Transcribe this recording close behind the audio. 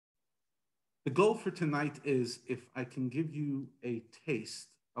The goal for tonight is if I can give you a taste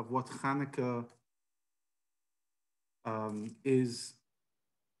of what Hanukkah is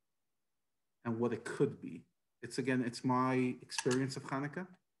and what it could be. It's again, it's my experience of Hanukkah.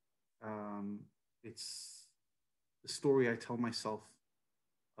 Um, it's the story I tell myself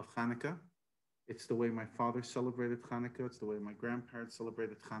of Hanukkah. It's the way my father celebrated Hanukkah. It's the way my grandparents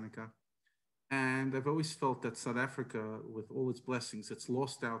celebrated Hanukkah. And I've always felt that South Africa, with all its blessings, it's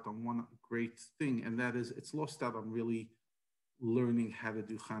lost out on one great thing, and that is it's lost out on really learning how to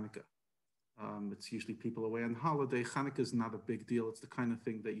do Hanukkah. It's usually people away on holiday. Hanukkah is not a big deal. It's the kind of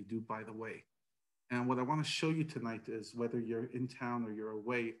thing that you do by the way. And what I want to show you tonight is whether you're in town or you're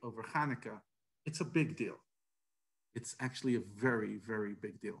away over Hanukkah, it's a big deal. It's actually a very, very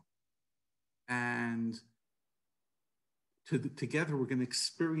big deal. And together, we're going to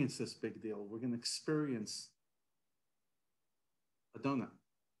experience this big deal. We're going to experience a donut.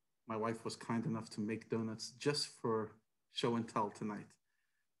 My wife was kind enough to make donuts just for show and tell tonight.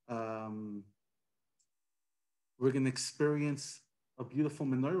 Um, we're going to experience a beautiful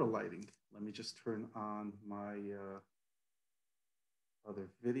menorah lighting. Let me just turn on my other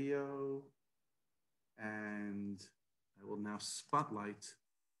video, and I will now spotlight.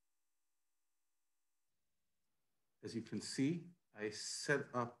 As you can see, I set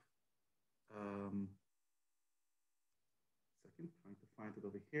up, second, trying to find it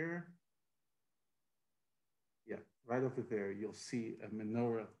over here. Yeah, right over there, you'll see a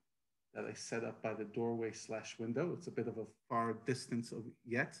menorah that I set up by the doorway / window. It's a bit of a far distance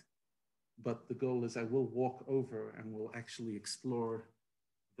yet, but the goal is I will walk over and we'll actually explore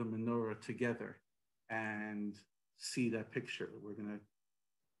the menorah together and see that picture. We're gonna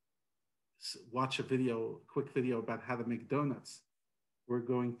watch a quick video about how to make donuts. We're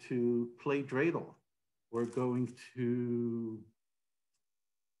going to play dreidel. We're going to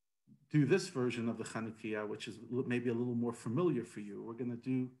do this version of the Chanukah, which is maybe a little more familiar for you. We're going to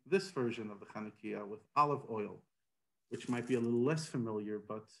do this version of the Chanukah with olive oil, which might be a little less familiar,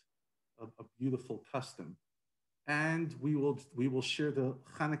 but a beautiful custom. And we will share the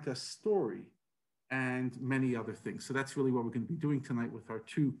Hanukkah story and many other things. So that's really what we're going to be doing tonight with our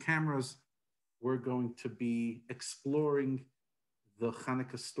two cameras. We're going to be exploring the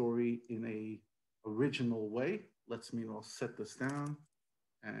Hanukkah story in a original way. I'll set this down,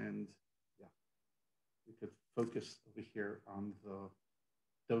 and yeah, we could focus over here on the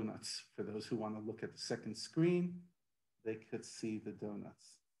donuts. For those who want to look at the second screen, they could see the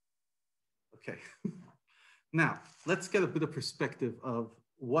donuts. Okay. Now, let's get a bit of perspective of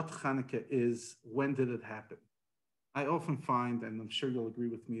what Hanukkah is. When did it happen? I often find, and I'm sure you'll agree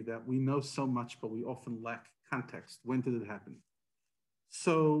with me, that we know so much, but we often lack context. When did it happen?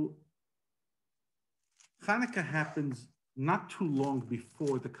 So Hanukkah happens not too long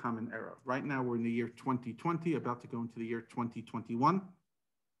before the Common Era. Right now, we're in the year 2020, about to go into the year 2021.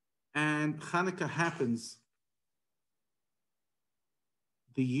 And Hanukkah happens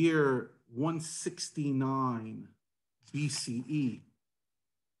the year 169 BCE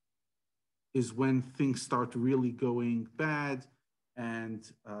is when things start really going bad, and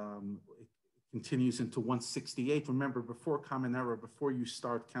it continues into 168. Remember, before Common Era, before you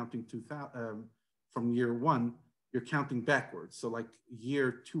start counting from year one, you're counting backwards. So like year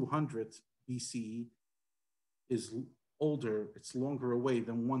 200 BCE is older, it's longer away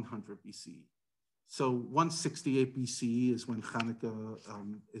than 100 BCE. So 168 BCE is when Hanukkah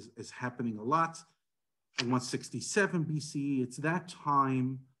is happening a lot. And 167 BCE, it's that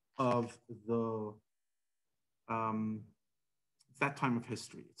time of that time of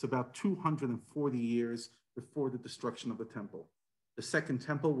history. It's about 240 years before the destruction of the temple. The second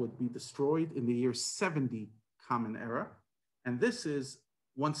temple would be destroyed in the year 70 Common Era. And this is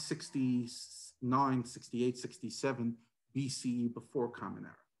 169, 68, 67 BCE before Common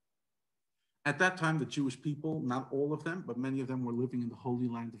Era. At that time, the Jewish people, not all of them, but many of them were living in the Holy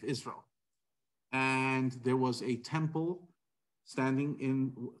Land of Israel. And there was a temple standing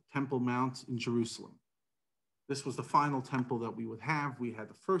in Temple Mount in Jerusalem. This was the final temple that we would have. We had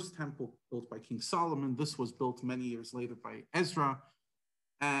the first temple built by King Solomon. This was built many years later by Ezra,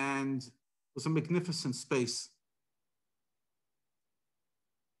 and it was a magnificent space.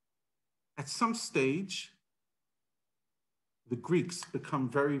 At some stage, the Greeks become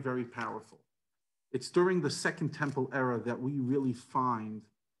very, very powerful. It's during the Second Temple era that we really find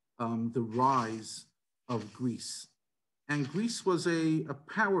the rise of Greece. And Greece was a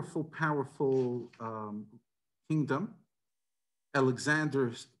powerful, powerful kingdom.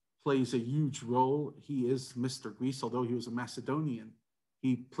 Alexander plays a huge role. He is Mr. Greece, although he was a Macedonian.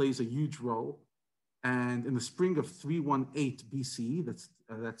 He plays a huge role. And in the spring of 318 BCE,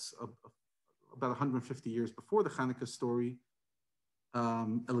 that's about 150 years before the Chanukah story,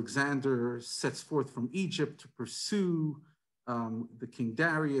 Alexander sets forth from Egypt to pursue the King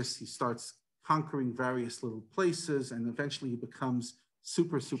Darius. He starts conquering various little places, and eventually he becomes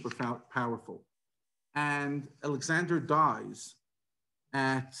super powerful. And Alexander dies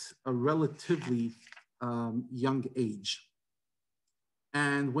at a relatively young age.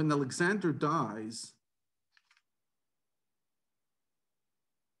 And when Alexander dies,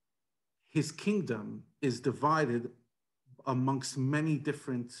 his kingdom is divided amongst many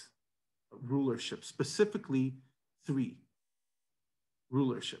different rulerships, specifically 3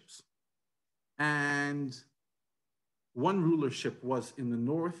 rulerships. And one rulership was in the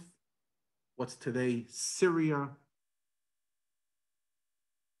north, what's today Syria,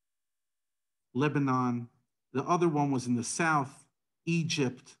 Lebanon. The other one was in the south,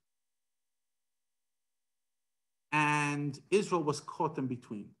 Egypt. And Israel was caught in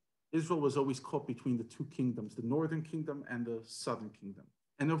between. Israel was always caught between the 2 kingdoms, the northern kingdom and the southern kingdom.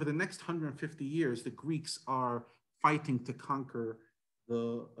 And over the next 150 years, the Greeks are fighting to conquer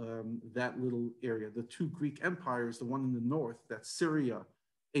that little area. The 2 Greek empires, the one in the north, that's Syria,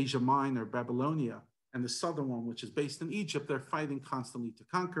 Asia Minor, Babylonia, and the southern one, which is based in Egypt, they're fighting constantly to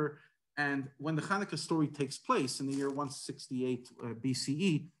conquer. And when the Chanukah story takes place in the year 168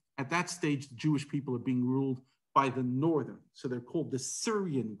 BCE, at that stage, the Jewish people are being ruled by the northern. So they're called the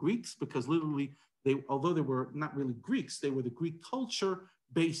Syrian Greeks because literally, although they were not really Greeks, they were the Greek culture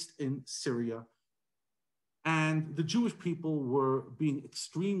based in Syria. And the Jewish people were being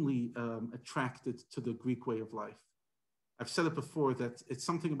extremely attracted to the Greek way of life. I've said it before that it's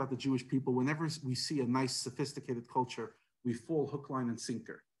something about the Jewish people. Whenever we see a nice, sophisticated culture, we fall hook, line, and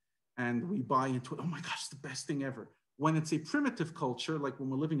sinker. And we buy into it. Oh my gosh, it's the best thing ever. When it's a primitive culture, like when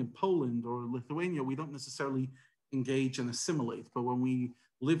we're living in Poland or Lithuania, we don't necessarily engage and assimilate. But when we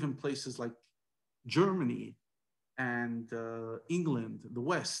live in places like Germany and England, the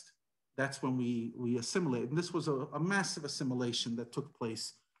West, that's when we assimilate. And this was a massive assimilation that took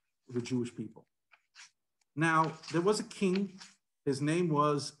place with the Jewish people. Now, there was a king. His name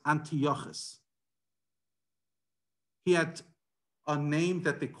was Antiochus. He had a name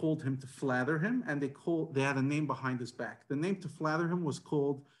that they called him to flatter him, and they had a name behind his back. The name to flatter him was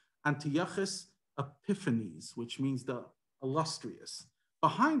called Antiochus Epiphanes, which means the illustrious.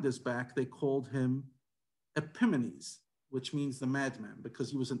 Behind his back, they called him Epimanes, which means the madman, because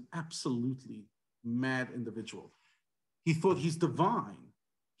he was an absolutely mad individual. He thought he's divine.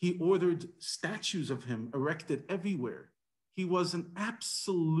 He ordered statues of him erected everywhere. He was an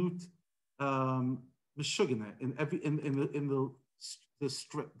absolute meshugana in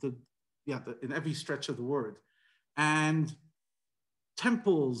every stretch of the word. And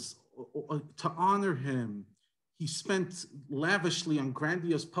temples to honor him. He spent lavishly on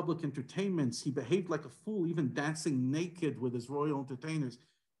grandiose public entertainments. He behaved like a fool, even dancing naked with his royal entertainers.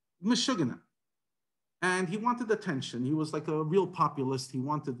 Meshugana. And he wanted attention. He was like a real populist. He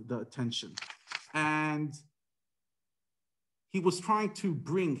wanted the attention. And he was trying to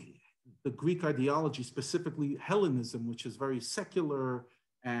bring the Greek ideology, specifically Hellenism, which is very secular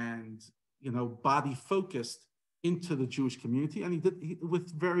and body focused, into the Jewish community. And he did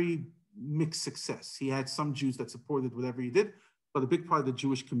with very mixed success. He had some Jews that supported whatever he did, but a big part of the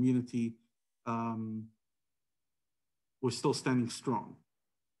Jewish community was still standing strong.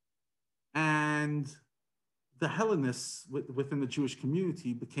 And the Hellenists within the Jewish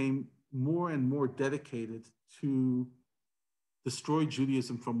community became more and more dedicated to destroy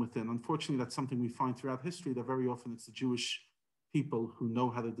Judaism from within. Unfortunately, that's something we find throughout history, that very often it's the Jewish people who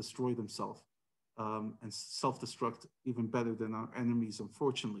know how to destroy themselves and self-destruct even better than our enemies,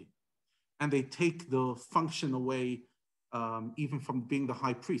 unfortunately. And they take the function away even from being the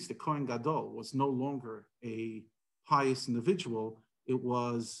high priest. The Kohen Gadol was no longer a pious individual. It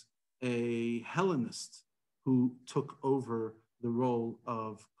was a Hellenist who took over the role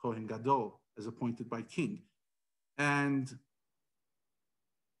of Kohen Gadol as appointed by king. And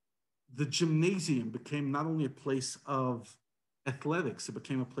the gymnasium became not only a place of athletics, it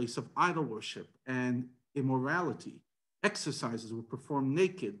became a place of idol worship and immorality. Exercises were performed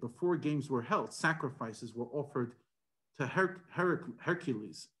naked. Before games were held, sacrifices were offered to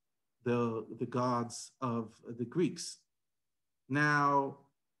Hercules, the gods of the Greeks. Now,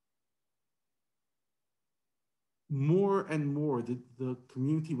 more and more, the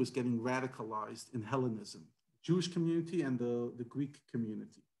community was getting radicalized in Hellenism, Jewish community and the Greek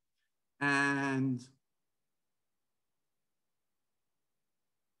community. And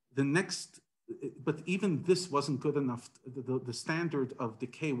but even this wasn't good enough. The standard of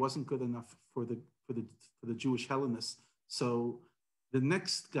decay wasn't good enough for the Jewish Hellenists. So The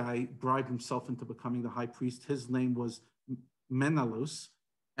next guy bribed himself into becoming the high priest. His name was Menalos,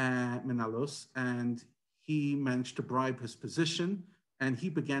 and he managed to bribe his position, and he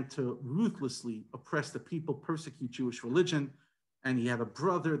began to ruthlessly oppress the people, persecute Jewish religion. And he had a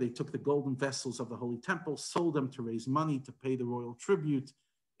brother. They took the golden vessels of the Holy Temple, sold them to raise money to pay the royal tribute,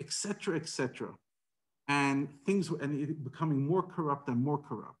 etc., etc. And things were becoming more corrupt and more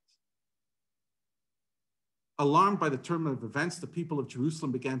corrupt. Alarmed by the turmoil of events, the people of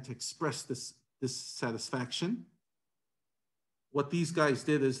Jerusalem began to express this dissatisfaction. What these guys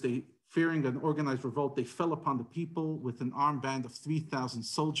did is fearing an organized revolt, they fell upon the people with an armed band of 3,000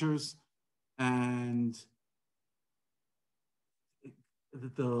 soldiers, and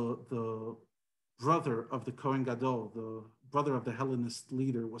the brother of the Kohen Gadol, the brother of the Hellenist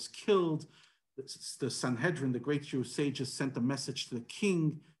leader, was killed. The Sanhedrin, the great Jewish sages, sent a message to the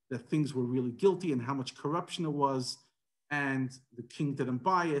king that things were really guilty and how much corruption it was, and the king didn't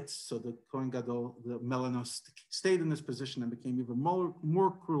buy it. So the Kohen Gadol, the Melanos, stayed in this position and became even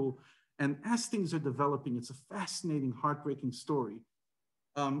more cruel. And as things are developing, it's a fascinating, heartbreaking story.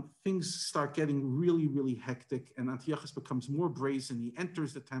 Things start getting really, really hectic, and Antiochus becomes more brazen. He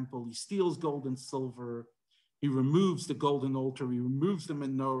enters the temple, he steals gold and silver, he removes the golden altar, he removes the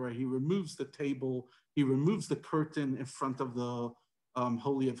menorah, he removes the table, he removes the curtain in front of the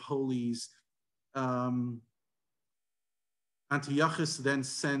Holy of Holies. Antiochus then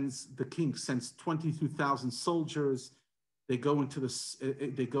the king sends 22,000 soldiers. They go into the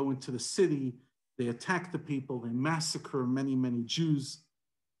city, they attack the people, they massacre many, many Jews.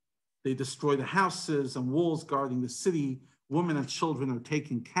 They destroy the houses and walls guarding the city. Women and children are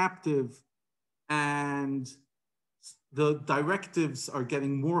taken captive, and the directives are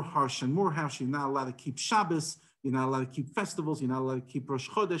getting more harsh and more harsh. You're not allowed to keep Shabbos. You're not allowed to keep festivals. You're not allowed to keep Rosh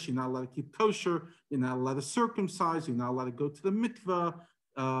Chodesh. You're not allowed to keep kosher. You're not allowed to circumcise. You're not allowed to go to the mikveh.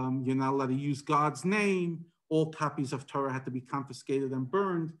 You're not allowed to use God's name. All copies of Torah had to be confiscated and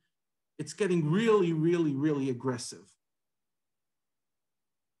burned. It's getting really, really, really aggressive.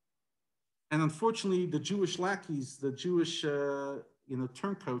 And unfortunately, the Jewish lackeys, the Jewish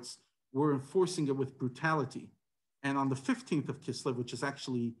turncoats, were enforcing it with brutality. And on the 15th of Kislev, which is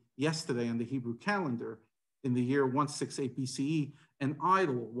actually yesterday on the Hebrew calendar, in the year 168 BCE, an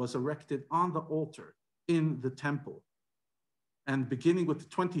idol was erected on the altar in the temple. And beginning with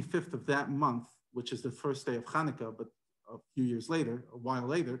the 25th of that month, which is the first day of Chanukah, but a while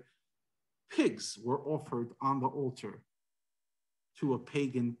later, pigs were offered on the altar to a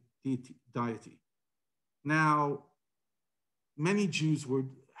pagan deity. Now, many Jews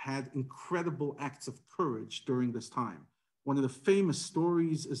had incredible acts of courage during this time. One of the famous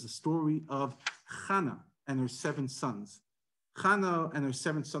stories is the story of Hannah and her 7 sons. Hannah and her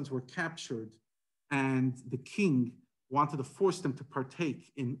 7 sons were captured, and the king wanted to force them to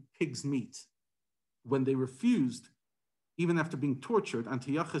partake in pig's meat. When they refused, even after being tortured,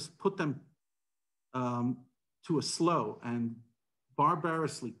 Antiochus put them to a slough and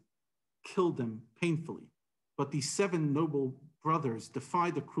barbarously killed them painfully. But these 7 noble brothers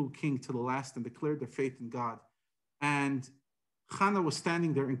defied the cruel king to the last and declared their faith in God. And Hannah was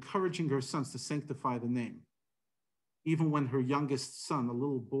standing there encouraging her sons to sanctify the name. Even when her youngest son, a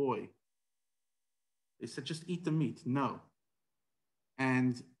little boy, they said, just eat the meat. No.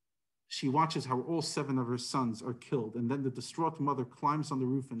 And she watches how all 7 of her sons are killed. And then the distraught mother climbs on the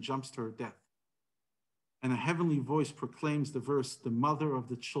roof and jumps to her death. And a heavenly voice proclaims the verse, the mother of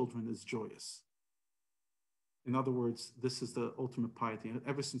the children is joyous. In other words, this is the ultimate piety. And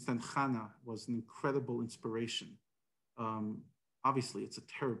ever since then, Hannah was an incredible inspiration. Obviously, it's a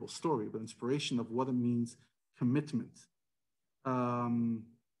terrible story, but inspiration of what it means, commitment.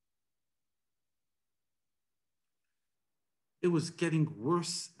 It was getting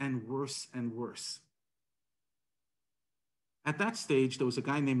worse and worse and worse. At that stage, there was a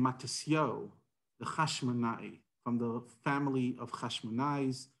guy named Matisyahu, the Hashmonai, from the family of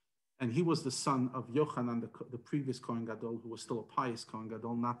Hashmonais, and he was the son of Yochanan, the previous Kohen Gadol, who was still a pious Kohen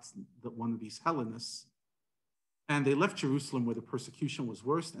Gadol, not one of these Hellenists. And they left Jerusalem where the persecution was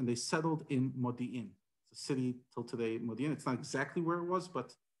worst, and they settled in Modi'in. It's a city till today, Modi'in. It's not exactly where it was,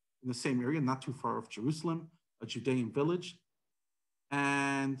 but in the same area, not too far off Jerusalem, a Judean village,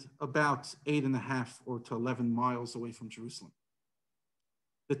 and about 8.5 or to 11 miles away from Jerusalem.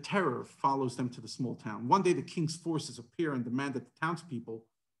 The terror follows them to the small town. One day, the king's forces appear and demand that the townspeople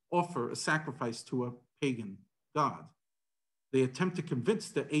offer a sacrifice to a pagan god. They attempt to convince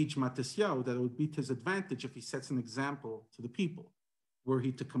the aged Matisyahu that it would be to his advantage if he sets an example to the people. Were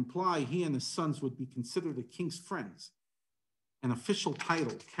he to comply, he and his sons would be considered the king's friends, an official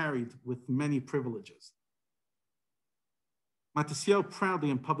title carried with many privileges. Matisyahu proudly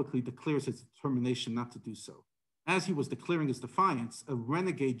and publicly declares his determination not to do so. As he was declaring his defiance, a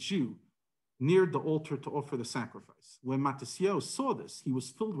renegade Jew neared the altar to offer the sacrifice. When Matisyahu saw this, he was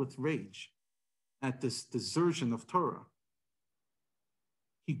filled with rage at this desertion of Torah.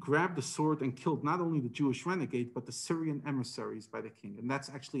 He grabbed the sword and killed not only the Jewish renegade, but the Syrian emissaries by the king. And that's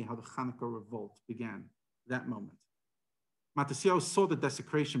actually how the Chanukah revolt began, that moment. Matisyahu saw the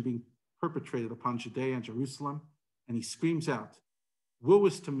desecration being perpetrated upon Judea and Jerusalem, and he screams out, "Woe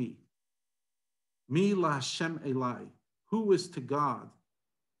is to me! Mi la Hashem Elai, who is to God?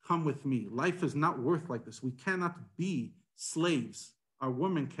 Come with me. Life is not worth like this. We cannot be slaves. Our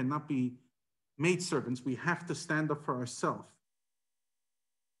women cannot be maidservants. We have to stand up for ourselves."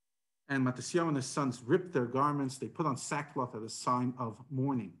 And Matisyahu and his sons ripped their garments. They put on sackcloth as a sign of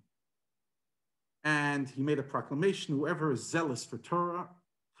mourning. And he made a proclamation, "Whoever is zealous for Torah,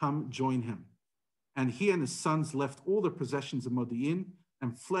 come join him." And he and his sons left all their possessions in Modi'in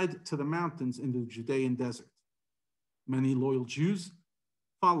and fled to the mountains in the Judean desert. Many loyal Jews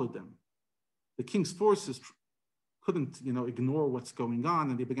followed them. The king's forces couldn't, ignore what's going on,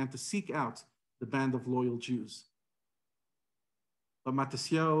 and they began to seek out the band of loyal Jews. But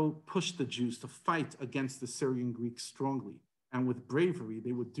Matisyahu pushed the Jews to fight against the Syrian Greeks strongly. And with bravery,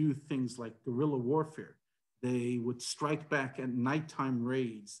 they would do things like guerrilla warfare. They would strike back at nighttime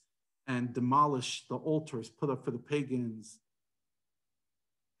raids and demolish the altars put up for the pagans.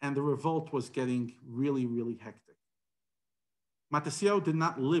 And the revolt was getting really, really hectic. Matisyahu did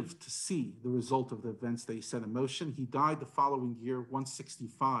not live to see the result of the events that he set in motion. He died the following year,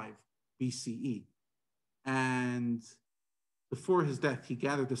 165 BCE. And before his death, he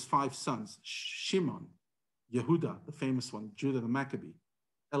gathered his 5 sons, Shimon, Yehuda, the famous one, Judah the Maccabee,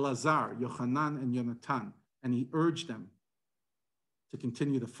 Elazar, Yochanan, and Yonatan, and he urged them to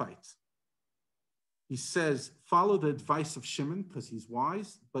continue the fight. He says, follow the advice of Shimon, because he's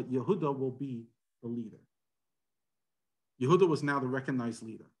wise, but Yehuda will be the leader. Yehuda was now the recognized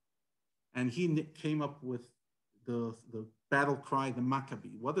leader. And he came up with the battle cry, the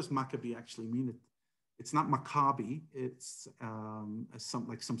Maccabee. What does Maccabee actually mean? It's not Maccabi. It's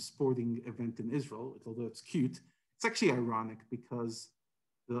some sporting event in Israel, although it's cute. It's actually ironic because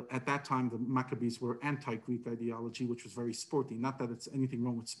at that time, the Maccabees were anti-Greek ideology, which was very sporty. Not that it's anything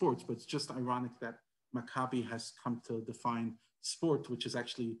wrong with sports, but it's just ironic that Maccabi has come to define sport, which is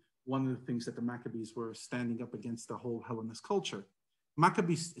actually one of the things that the Maccabees were standing up against the whole Hellenist culture.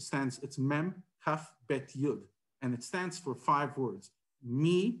 Maccabee stands, it's Mem, Kaf, Bet, Yud, and it stands for 5 words.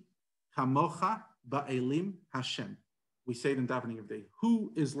 Mi, Kamocha, Ba'elim, Hashem. We say it in davening of day.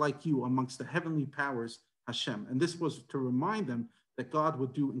 Who is like you amongst the heavenly powers, Hashem? And this was to remind them that God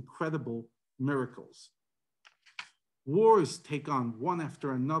would do incredible miracles. Wars take on one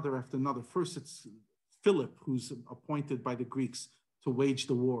after another. First, it's Philip, who's appointed by the Greeks to wage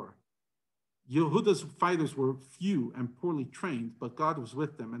the war. Yehuda's fighters were few and poorly trained, but God was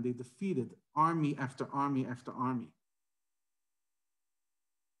with them, and they defeated army after army after army.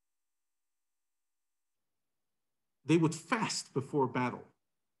 They would fast before battle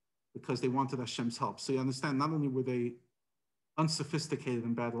because they wanted Hashem's help. So you understand, not only were they unsophisticated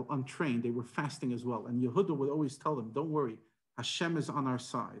in battle, untrained, they were fasting as well. And Yehuda would always tell them, don't worry, Hashem is on our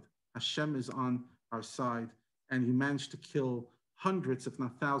side. Hashem is on our side. And he managed to kill hundreds, if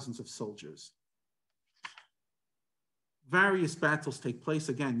not thousands, of soldiers. Various battles take place.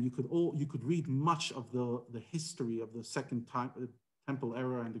 Again, you could read much of the history of the Second Temple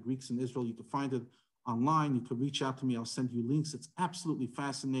era and the Greeks in Israel. You could find it online. You could reach out to me. I'll send you links. It's absolutely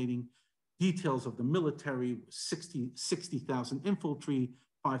fascinating. Details of the military, 60,000 infantry,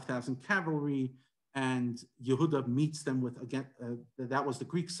 5,000 cavalry, and Yehuda meets them with, again, that was the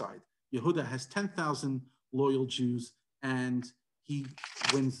Greek side. Yehuda has 10,000 loyal Jews, and he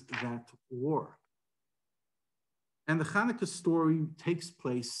wins that war. And the Chanukah story takes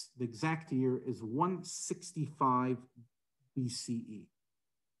place, the exact year is 165 BCE.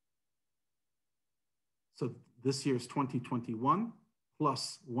 So this year is 2021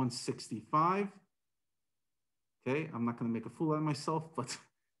 plus 165. Okay, I'm not going to make a fool out of myself, but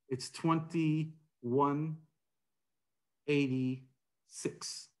it's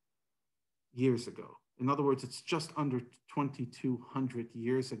 2186 years ago. In other words, it's just under 2,200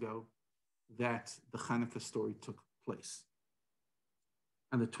 years ago that the Chanukah story took place.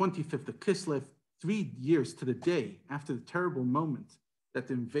 And the 25th of Kislev, 3 years to the day after the terrible moment that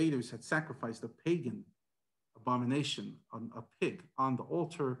the invaders had sacrificed a pagan abomination on a pig on the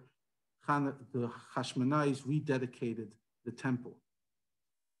altar, the Hashmonais rededicated the temple.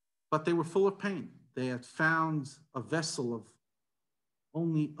 But they were full of pain. They had found a vessel of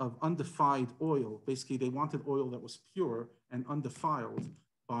undefiled oil. Basically, they wanted oil that was pure, and undefiled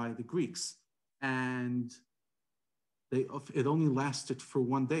by the Greeks. And it only lasted for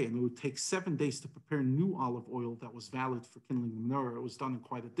 1 day, and it would take 7 days to prepare new olive oil that was valid for kindling the menorah. It was done in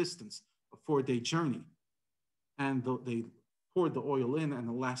quite a distance, a 4-day journey. And they poured the oil in, and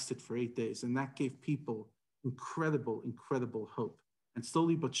it lasted for 8 days. And that gave people incredible, incredible hope. And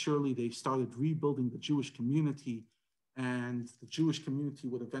slowly but surely, they started rebuilding the Jewish community, and the Jewish community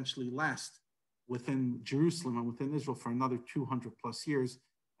would eventually last within Jerusalem and within Israel for another 200 plus years.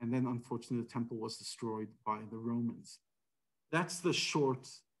 And then, unfortunately, the temple was destroyed by the Romans. That's the short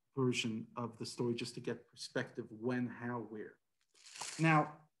version of the story, just to get perspective: when, how, where.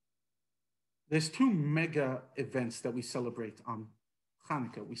 Now, there's 2 mega events that we celebrate on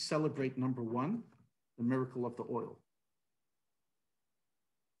Chanukah. We celebrate, number 1, the miracle of the oil.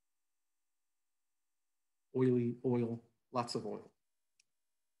 Oily oil, lots of oil.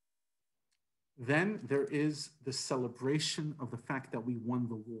 Then there is the celebration of the fact that we won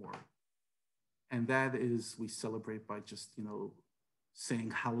the war. And that is, we celebrate by just,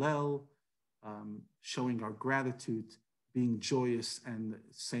 saying Hallel, showing our gratitude, being joyous, and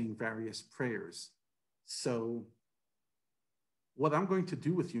saying various prayers. So what I'm going to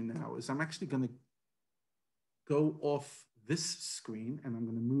do with you now is I'm actually going to go off this screen, and I'm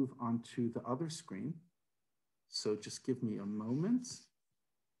going to move on to the other screen. So just give me a moment.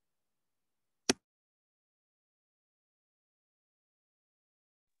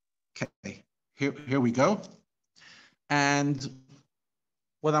 Okay, here we go. And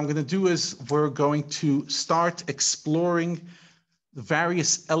what I'm going to do is we're going to start exploring the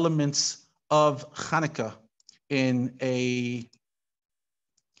various elements of Chanukah in a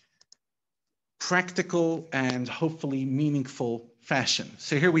practical and hopefully meaningful fashion.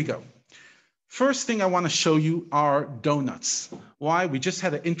 So here we go. First thing I want to show you are donuts. Why? We just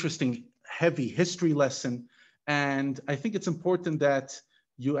had an interesting, heavy history lesson, and I think it's important that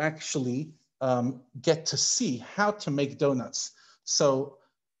you actually get to see how to make donuts. So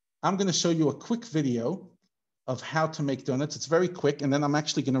I'm going to show you a quick video of how to make donuts. It's very quick, and then I'm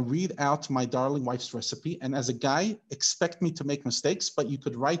actually going to read out my darling wife's recipe. And as a guy, expect me to make mistakes, but you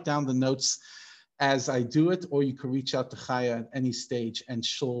could write down the notes as I do it, or you could reach out to Chaya at any stage, and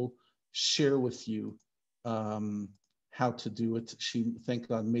she'll share with you how to do it. She, thank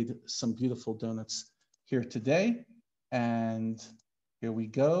God, made some beautiful donuts here today. And here we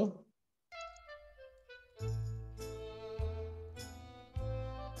go.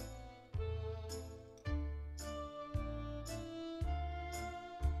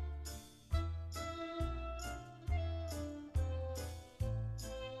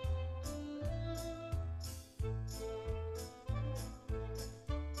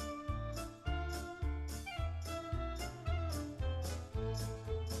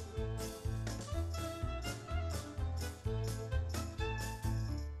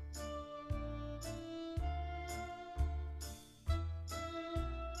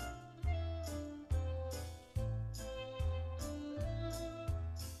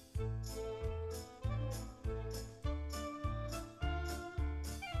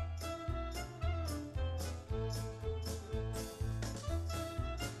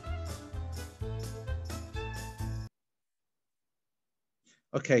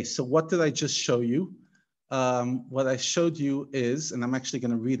 Okay, so what did I just show you? What I showed you is, and I'm actually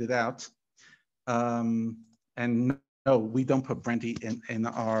going to read it out. And no, we don't put brandy in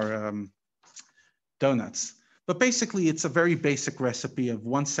our donuts. But basically, it's a very basic recipe of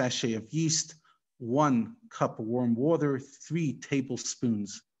 1 sachet of yeast, 1 cup of warm water, 3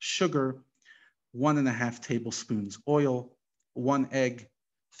 tablespoons sugar, 1.5 tablespoons oil, 1 egg,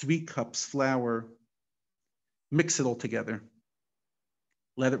 3 cups flour. Mix it all together.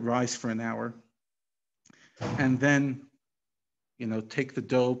 Let it rise for an hour. And then, take the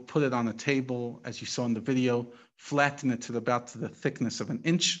dough, put it on a table, as you saw in the video, flatten it to about the thickness of 1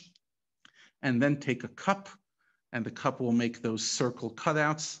 inch, and then take a cup, and the cup will make those circle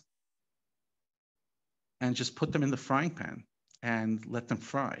cutouts, and just put them in the frying pan and let them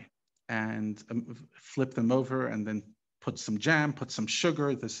fry, and flip them over, and then put some jam, put some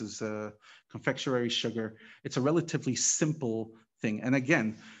sugar. This is confectionery sugar. It's a relatively simple thing. And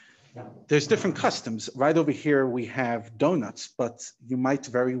again, there's different customs. Right over here, we have donuts, but you might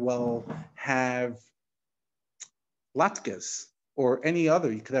very well have latkes or any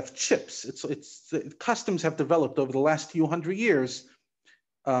other. You could have chips. Customs have developed over the last few hundred years.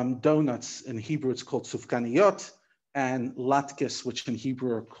 Donuts, in Hebrew, it's called sufganiyot, and latkes, which in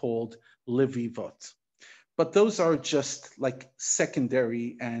Hebrew are called levivot. But those are just like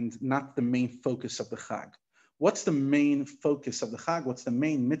secondary and not the main focus of the Chag. What's the main focus of the Chag? What's the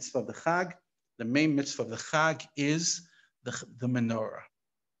main mitzvah of the Chag? The main mitzvah of the Chag is the menorah.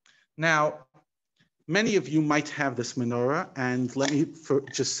 Now, many of you might have this menorah, and let me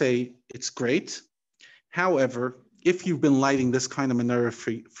just say it's great. However, if you've been lighting this kind of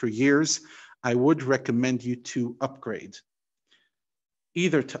menorah for years, I would recommend you to upgrade.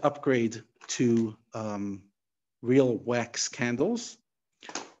 Either to upgrade to real wax candles,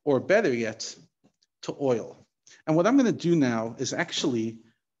 or better yet, to oil. And what I'm going to do now is actually,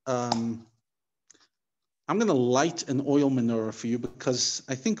 I'm going to light an oil menorah for you, because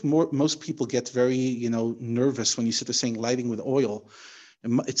I think most people get very, nervous when you sit there saying lighting with oil.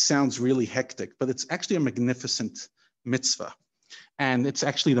 It sounds really hectic, but it's actually a magnificent mitzvah. And it's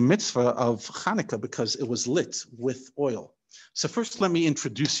actually the mitzvah of Chanukah because it was lit with oil. So first, let me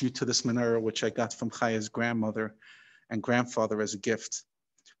introduce you to this menorah, which I got from Chaya's grandmother and grandfather as a gift.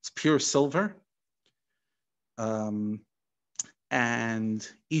 It's pure silver. And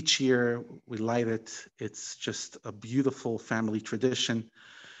each year we light it. It's just a beautiful family tradition.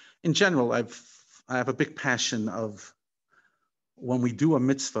 In general, I have a big passion of when we do a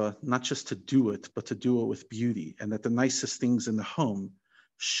mitzvah, not just to do it, but to do it with beauty, and that the nicest things in the home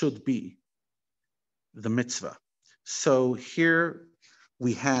should be the mitzvah. So here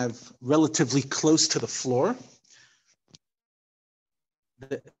we have relatively close to the floor.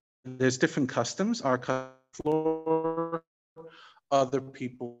 There's different customs. Our floor, other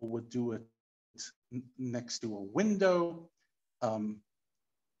people would do it next to a window, on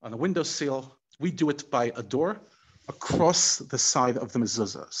a windowsill. We do it by a door across the side of the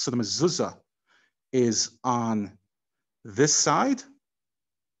mezuzah. So the mezuzah is on this side,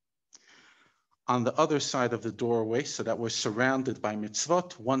 on the other side of the doorway, so that we're surrounded by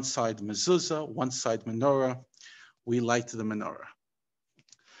mitzvot. One side mezuzah, one side menorah. We light the menorah.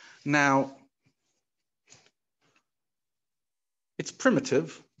 Now, it's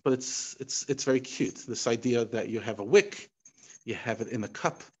primitive, but it's very cute. This idea that you have a wick, you have it in a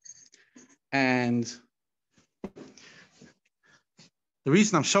cup, and the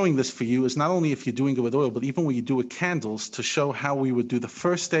reason I'm showing this for you is not only if you're doing it with oil, but even when you do it with candles, to show how we would do the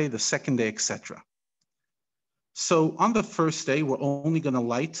first day, the second day, etc. So on the first day, we're only going to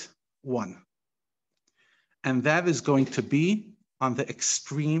light one. And that is going to be on the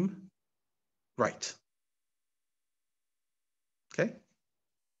extreme right. Okay?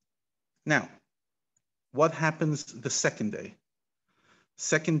 Now, what happens the second day?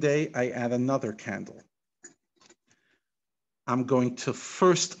 Second day, I add another candle. I'm going to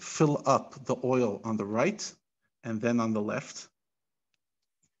first fill up the oil on the right and then on the left.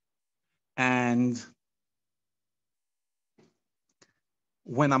 And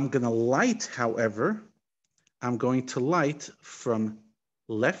when I'm going to light, however, I'm going to light from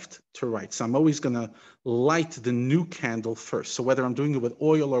left to right. So I'm always going to light the new candle first. So whether I'm doing it with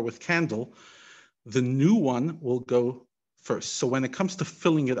oil or with candle, the new one will go first. So when it comes to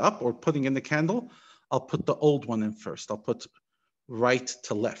filling it up or putting in the candle, I'll put the old one in first. I'll put right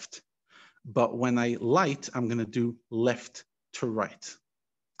to left. But when I light, I'm going to do left to right.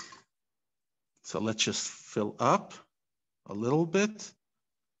 So let's just fill up a little bit.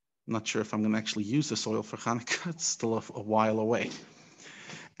 I'm not sure if I'm going to actually use this oil for Chanukah. It's still a while away.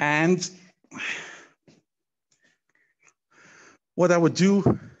 And what I would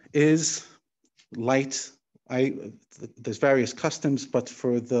do is light. There's various customs, but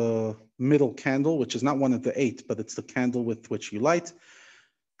for the middle candle, which is not one of the 8, but it's the candle with which you light,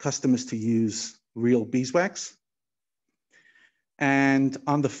 custom is to use real beeswax. And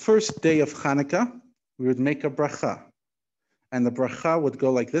on the first day of Chanukah, we would make a bracha. And the bracha would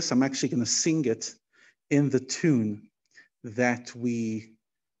go like this. I'm actually going to sing it in the tune that we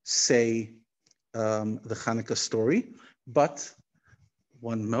say the Chanukah story. But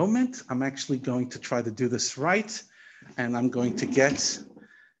one moment, I'm actually going to try to do this right, and I'm going to get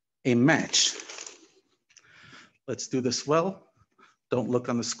a match. Let's do this well. Don't look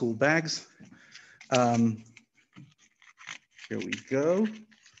on the school bags. Here we go.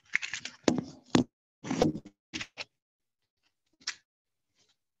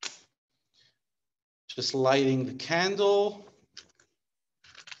 Just lighting the candle,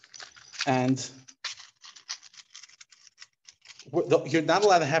 and you're not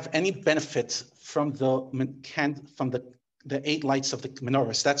allowed to have any benefit from the 8 lights of the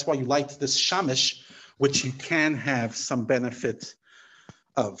menorahs. That's why you light this shamish, which you can have some benefit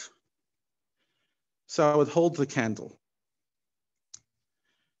of. So I would hold the candle,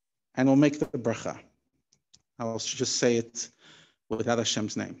 and we'll make the bracha. I'll just say it without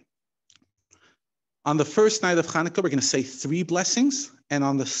Hashem's name. On the first night of Chanukah, we're going to say 3 blessings, and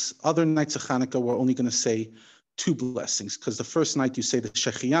on the other nights of Chanukah, we're only going to say 2 blessings, because the first night you say the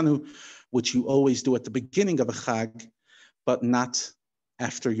Shechianu, which you always do at the beginning of a Chag, but not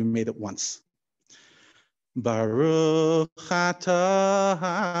after you made it once. Baruch atah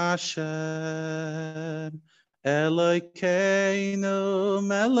Hashem Elokeinu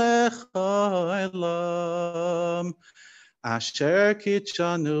melech haolam asher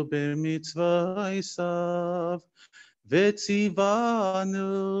kitshanu b'mitzvosav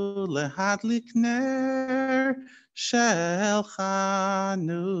v'tzivanu lehadlik ner shel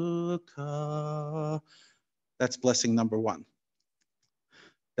Chanukah. That's blessing number one.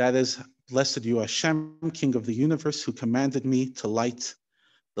 That is, blessed you Hashem, King of the universe, who commanded me to light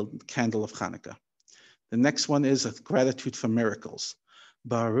the candle of Chanukah. The next one is a gratitude for miracles.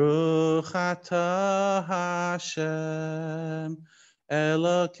 Baruch atah Hashem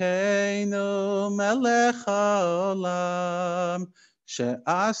Elokeinu melech haolam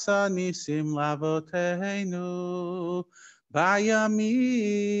she'asa nisim lavoteinu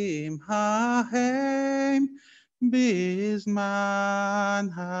bayamim hahem Bizman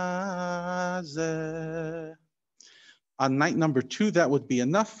hazeh. On night number 2, that would be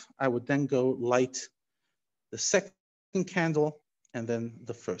enough. I would then go light the second candle and then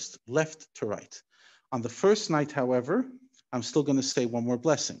the first, left to right. On the first night, however, I'm still going to say one more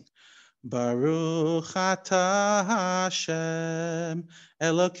blessing. Baruch atah Hashem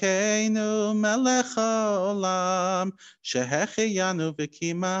Elokeinu melech haolam shehecheyanu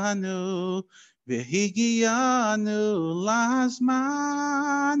v'kimanu V'higiyanu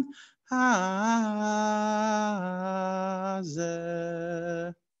lazman hazeh.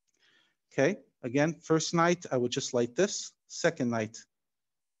 Okay, again, first night, I would just light this. Second night,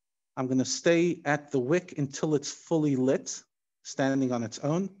 I'm going to stay at the wick until it's fully lit, standing on its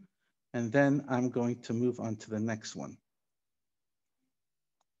own, and then I'm going to move on to the next one.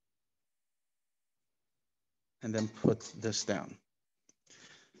 And then put this down.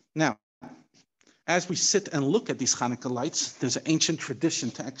 Now, as we sit and look at these Hanukkah lights, there's an ancient tradition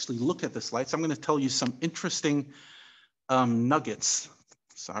to actually look at this light. So I'm going to tell you some interesting nuggets on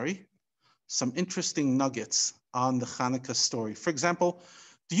the Hanukkah story. For example,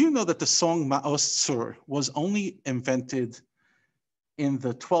 do you know that the song Ma'os Tzur was only invented in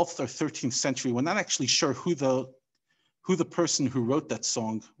the 12th or 13th century? We're not actually sure who the person who wrote that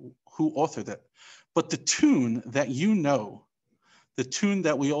song, who authored it. But the tune that you know, the tune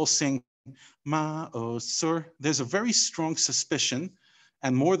that we all sing, Ma'os Tzur, there's a very strong suspicion,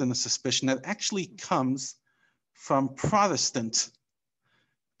 and more than a suspicion, that actually comes from Protestant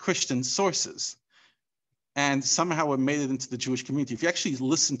Christian sources. And somehow it made it into the Jewish community. If you actually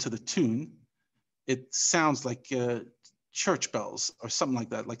listen to the tune, it sounds like church bells or something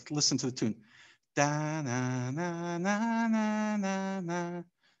like that. Like, listen to the tune. Da na na na na na na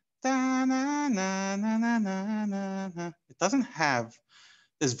da na na na na na na. It doesn't have.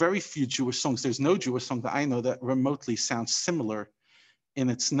 There's very few Jewish songs. There's no Jewish song that I know that remotely sounds similar in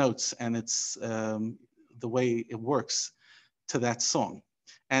its notes and its the way it works to that song.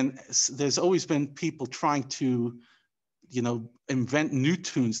 And there's always been people trying to, invent new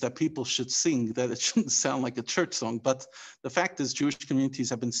tunes that people should sing, that it shouldn't sound like a church song. But the fact is, Jewish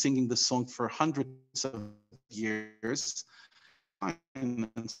communities have been singing this song for hundreds of years. And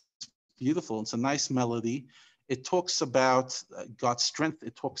it's beautiful. It's a nice melody. It talks about God's strength.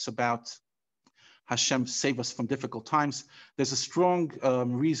 It talks about Hashem save us from difficult times. There's a strong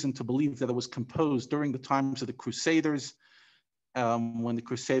reason to believe that it was composed during the times of the Crusaders, when the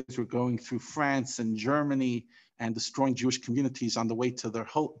Crusaders were going through France and Germany and destroying Jewish communities on the way to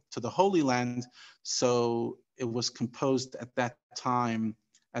the Holy Land. So it was composed at that time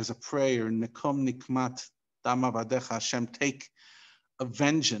as a prayer, Nekom nikmat dama vadecha, Hashem, take a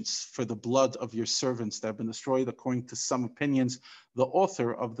vengeance for the blood of your servants that have been destroyed. According to some opinions, the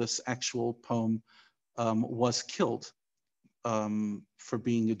author of this actual poem was killed for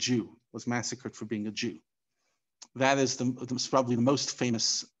being a Jew, was massacred for being a Jew. That is probably the most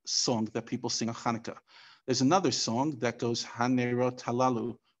famous song that people sing on Hanukkah. There's another song that goes Hanerot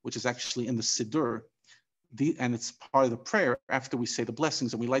Halalu, which is actually in the Siddur, and it's part of the prayer. After we say the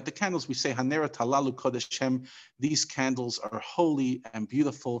blessings and we light the candles, we say Hanerot Halalu Kodesh Shem. These candles are holy and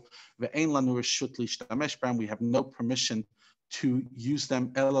beautiful. Ve'ein lanu reshut lishtamesh b'hem. We have no permission to use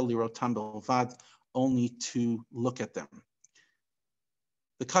them. Ela lirotam belvad, only to look at them.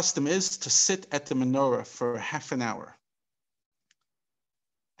 The custom is to sit at the menorah for half an hour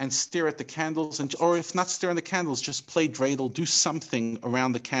and stare at the candles, or if not stare at the candles, just play dreidel, do something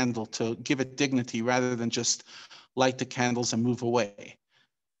around the candle to give it dignity rather than just light the candles and move away.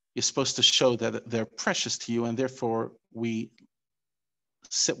 You're supposed to show that they're precious to you, and therefore we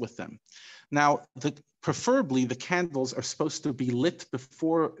sit with them. Now, preferably the candles are supposed to be lit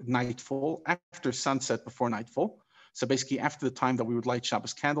before nightfall, after sunset, before nightfall. So basically after the time that we would light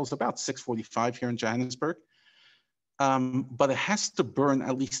Shabbos candles, about 6:45 here in Johannesburg. But it has to burn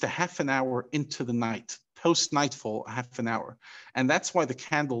at least a half an hour into the night, post nightfall, a half an hour. And that's why the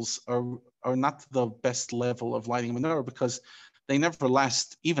candles are not the best level of lighting a menorah, because they never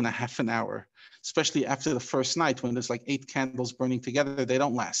last even a half an hour, especially after the first night when there's like 8 candles burning together, they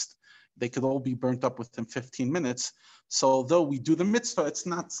don't last. They could all be burnt up within 15 minutes. So although we do the mitzvah, it's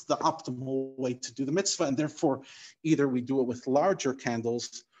not the optimal way to do the mitzvah. And therefore, either we do it with larger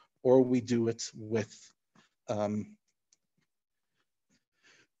candles or we do it with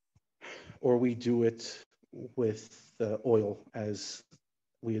oil as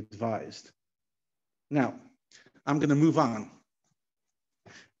we advised. Now, I'm going to move on.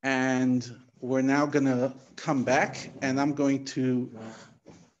 And we're now going to come back, and I'm going to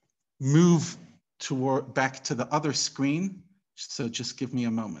move back to the other screen. So just give me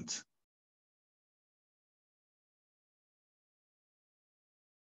a moment.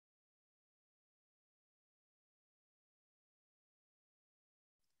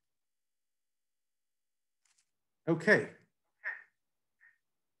 Okay.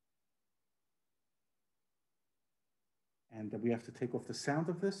 And we have to take off the sound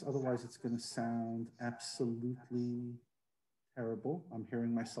of this, otherwise it's going to sound absolutely terrible. I'm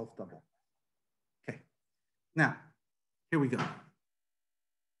hearing myself double. Okay. Now, here we go.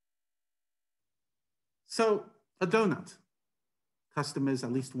 So, a donut. Custom is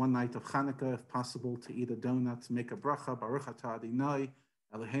at least one night of Chanukah, if possible, to eat a donut, make a bracha, Baruch atah Adonai,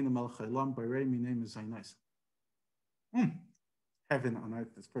 Eloheinu melech haolam, borei minei mezainos. Heaven on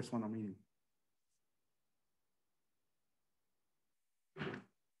earth, this first one I'm eating.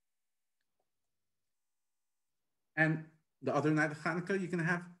 And the other night of Chanukah, you're going to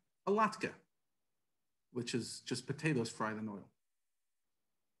have a latke, which is just potatoes fried in oil.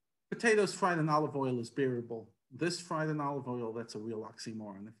 Potatoes fried in olive oil is bearable. This fried in olive oil, that's a real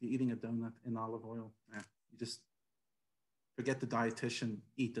oxymoron. If you're eating a donut in olive oil, you just forget the dietitian,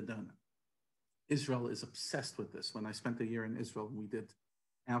 eat the donut. Israel is obsessed with this. When I spent a year in Israel, we did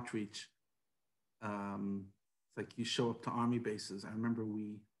outreach. It's like you show up to army bases. I remember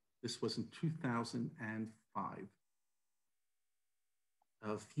this was in 2005,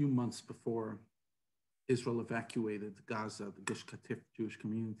 a few months before Israel evacuated Gaza, the Gush Katif Jewish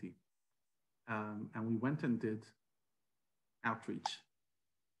community. And we went and did outreach.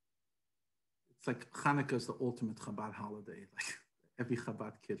 It's like Chanukah is the ultimate Chabad holiday. Like every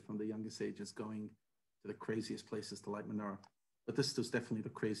Chabad kid from the youngest age is going to the craziest places to light menorah. But this was definitely the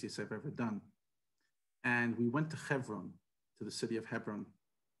craziest I've ever done. And we went to Hebron, to the city of Hebron,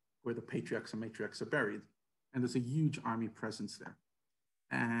 where the patriarchs and matriarchs are buried. And there's a huge army presence there.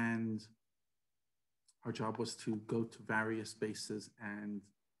 And our job was to go to various bases and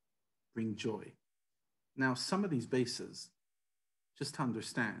bring joy. Now, some of these bases, just to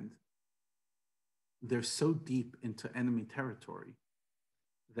understand, they're so deep into enemy territory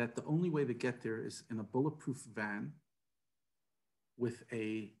that the only way to get there is in a bulletproof van with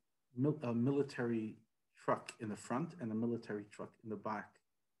a military truck in the front and a military truck in the back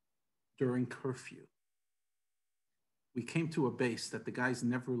during curfew. We came to a base that the guys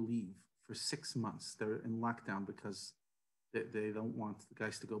never leave for 6 months. They're in lockdown because they don't want the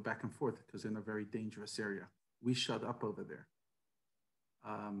guys to go back and forth because they're in a very dangerous area. We shut up over there.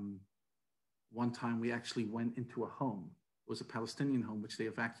 One time we actually went into a home. It was a Palestinian home, which they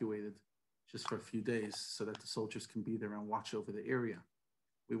evacuated just for a few days so that the soldiers can be there and watch over the area.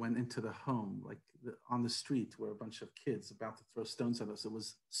 We went into the home, like on the street, where a bunch of kids about to throw stones at us. It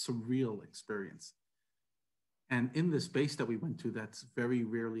was a surreal experience. And in this base that we went to that's very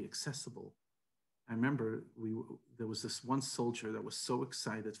rarely accessible, I remember there was this one soldier that was so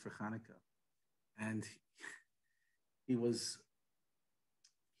excited for Chanukah, and he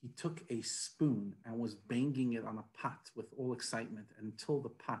took a spoon and was banging it on a pot with all excitement until the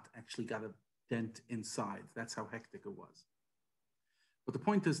pot actually got a dent inside. That's how hectic it was. But the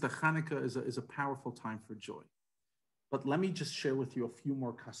point is that Chanukah is a powerful time for joy. But let me just share with you a few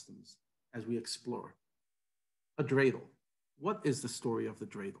more customs as we explore. A dreidel. What is the story of the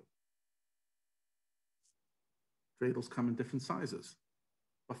dreidel? Dreidels come in different sizes.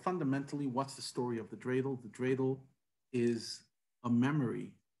 But fundamentally, what's the story of the dreidel? The dreidel is a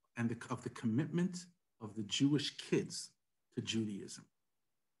memory of the commitment of the Jewish kids to Judaism.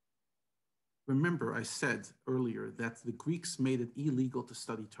 Remember, I said earlier that the Greeks made it illegal to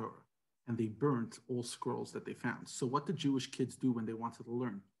study Torah, and they burnt all scrolls that they found. So what did Jewish kids do when they wanted to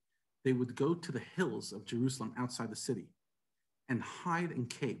learn? They would go to the hills of Jerusalem outside the city and hide in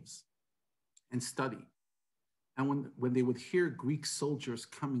caves and study. And when they would hear Greek soldiers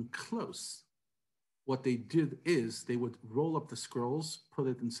coming close, what they did is they would roll up the scrolls, put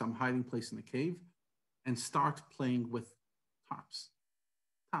it in some hiding place in the cave, and start playing with tops.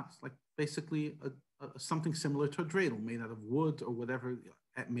 Tops, like basically something similar to a dreidel made out of wood or whatever,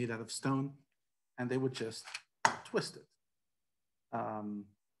 made out of stone. And they would just twist it,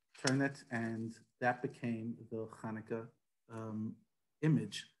 turn it, and that became the Chanukah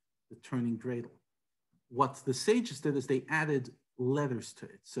image, the turning dreidel. What the sages did is they added letters to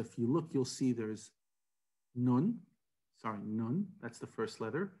it. So if you look, you'll see there's nun, nun, that's the first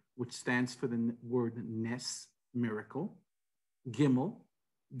letter, which stands for the word nes, miracle. Gimel,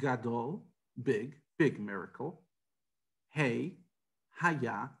 gadol, big, big miracle. Hey,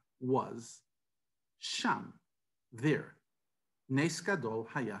 haya, was. Sham, there. Nes gadol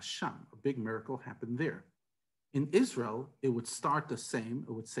haya sham, a big miracle happened there. In Israel, it would start the same.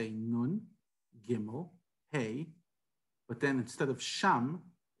 It would say nun, gimel, hey, but then instead of sham,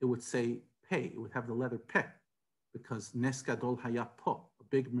 it would say pei. It would have the letter pe, because nes gadol haya po, a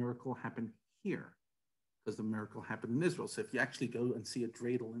big miracle happened here, because the miracle happened in Israel. So if you actually go and see a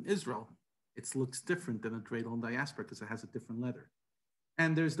dreidel in Israel, it looks different than a dreidel in diaspora because it has a different letter.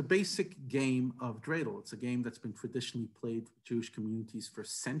 And there's the basic game of dreidel. It's a game that's been traditionally played with Jewish communities for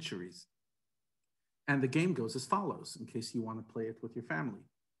centuries. And the game goes as follows, in case you want to play it with your family.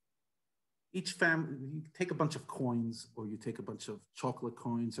 Each family, you take a bunch of coins, or you take a bunch of chocolate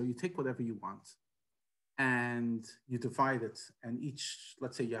coins, or you take whatever you want, and you divide it. And each,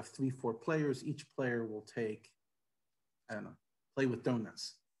 let's say you have 3-4 players, each player will take, I don't know, play with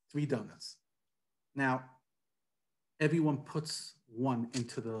donuts, 3 donuts. Now, everyone puts one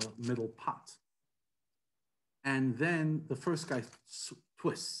into the middle pot. And then the first guy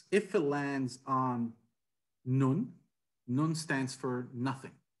twists. If it lands on nun, nun stands for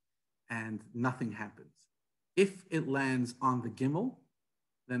nothing, and nothing happens. If it lands on the gimel,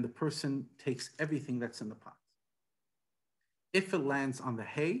 then the person takes everything that's in the pot. If it lands on the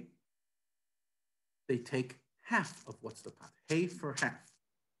hay, they take half of what's the pot, hay for half.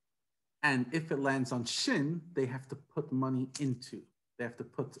 And if it lands on shin, they have to put money into, they have to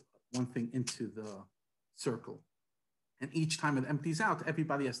put one thing into the circle. And each time it empties out,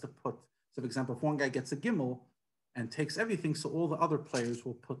 everybody has to put, so for example, if one guy gets a gimel and takes everything, so all the other players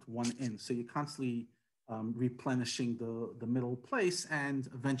will put one in. So you're constantly replenishing the middle place, and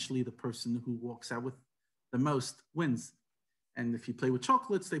eventually the person who walks out with the most wins. And if you play with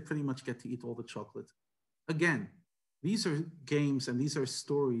chocolates, they pretty much get to eat all the chocolate. Again, these are games and these are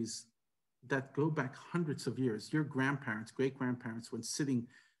stories that go back hundreds of years. Your grandparents, great-grandparents, when sitting,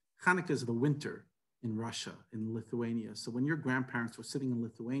 Chanukah is the winter in Russia, in Lithuania. So when your grandparents were sitting in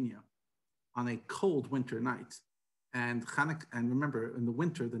Lithuania on a cold winter night, and Chanukah, and remember, in the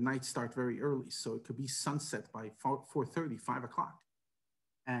winter, the nights start very early. So it could be sunset by 4:30, 5 o'clock.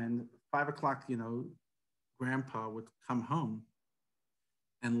 And 5 o'clock, you know, grandpa would come home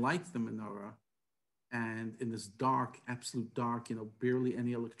and light the menorah. And in this dark, absolute dark, you know, barely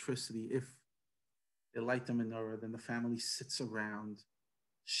any electricity, if they light the menorah, then the family sits around,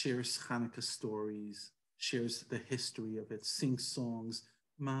 shares Chanukah stories, shares the history of it, sings songs,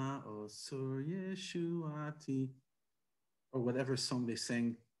 Ma'osor Yeshuati, or whatever song they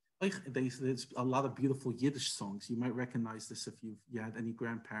sing. There's a lot of beautiful Yiddish songs. You might recognize this if you had any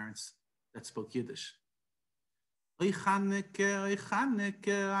grandparents that spoke Yiddish. Oy Chanukah,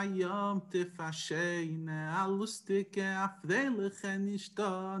 ayom tefasheina, alustik afreilich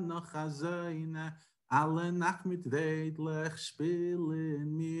nishta noch azoina, alle Nacht mit Redlech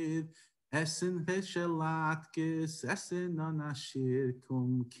spielen mir, essen Heschelatkes, essen an Ashir,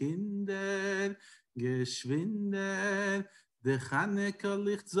 kum Kinder, geschwinder, de Chanukah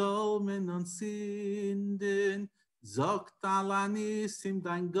Licht soll men uns sinden, sagt alle Nissim,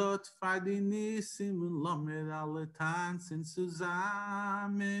 dein Gott, fahr die Nissim, und lass mir alle tanzen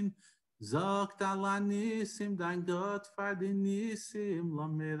zusammen. Sagt alle Nissim, dein Gott, fahr die Nissim,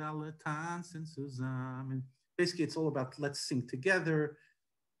 lass mir alle tanzen zusammen. Basically, it's all about let's sing together.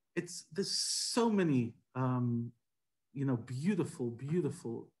 There's so many, you know, beautiful,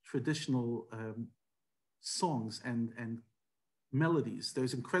 beautiful traditional songs and melodies.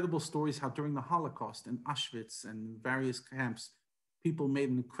 There's incredible stories how during the Holocaust in Auschwitz and various camps, people made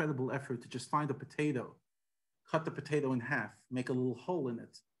an incredible effort to just find a potato, cut the potato in half, make a little hole in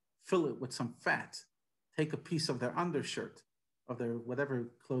it, fill it with some fat, take a piece of their undershirt, of their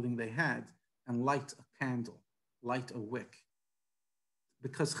whatever clothing they had, and light a candle, light a wick.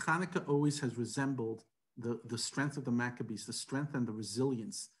 Because Chanukah always has resembled the strength of the Maccabees, the strength and the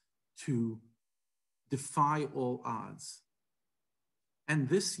resilience to defy all odds. And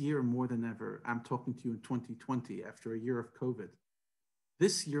this year, more than ever, I'm talking to you in 2020 after a year of COVID.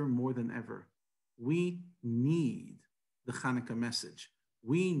 This year, more than ever, We need the Chanukah message.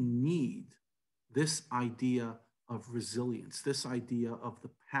 We need this idea of resilience, this idea of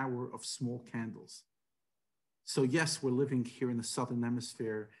the power of small candles. So yes, we're living here in the Southern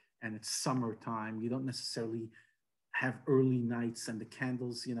Hemisphere and it's summertime. You don't necessarily have early nights and the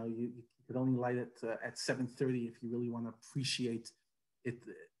candles, you could only light it at 7:30 if you really want to appreciate it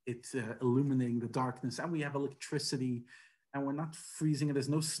illuminating the darkness. And we have electricity and we're not freezing and there's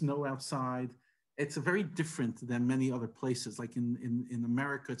no snow outside. It's very different than many other places. Like in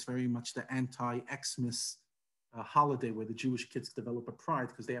America, it's very much the anti-Xmas holiday where the Jewish kids develop a pride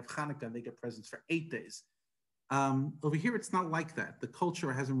because they have Hanukkah and they get presents for 8 days. Over here, it's not like that. The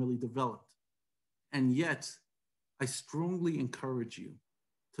culture hasn't really developed. And yet, I strongly encourage you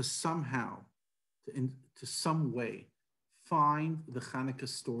to somehow, to some way, find the Hanukkah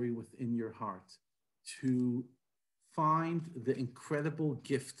story within your heart, to find the incredible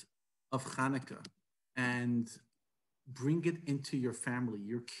gift of Hanukkah and bring it into your family.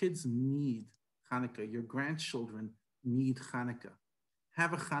 Your kids need Hanukkah. Your grandchildren need Hanukkah.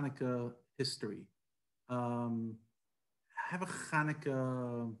 Have a Hanukkah history. Have a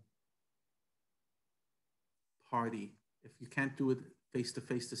Hanukkah party. If you can't do it face to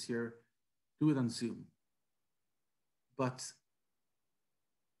face this year, do it on Zoom. But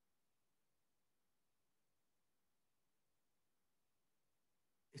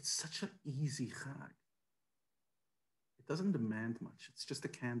it's such an easy Chag. It doesn't demand much. It's just a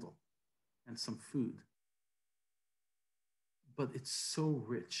candle and some food. But it's so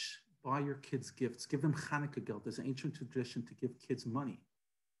rich. Buy your kids gifts. Give them Chanukah geld. There's an ancient tradition to give kids money.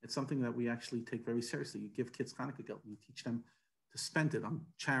 It's something that we actually take very seriously. You give kids Chanukah geld. You teach them to spend it on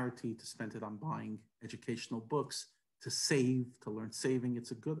charity, to spend it on buying educational books, to save, to learn saving.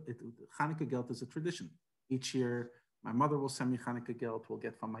 Chanukah geld is a tradition. Each year, my mother will send me Chanukah geld. We'll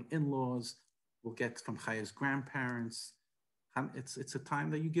get from my in-laws. We'll get from Chaya's grandparents. It's a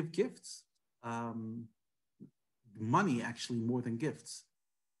time that you give gifts. Money, actually, more than gifts.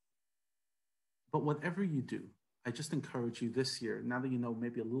 But whatever you do, I just encourage you this year, now that you know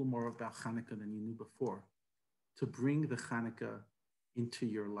maybe a little more about Hanukkah than you knew before, to bring the Hanukkah into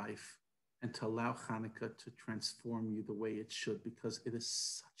your life and to allow Hanukkah to transform you the way it should, because it is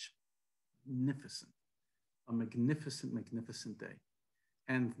such a magnificent, magnificent day.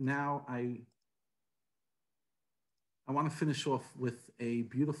 And now I want to finish off with a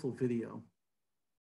beautiful video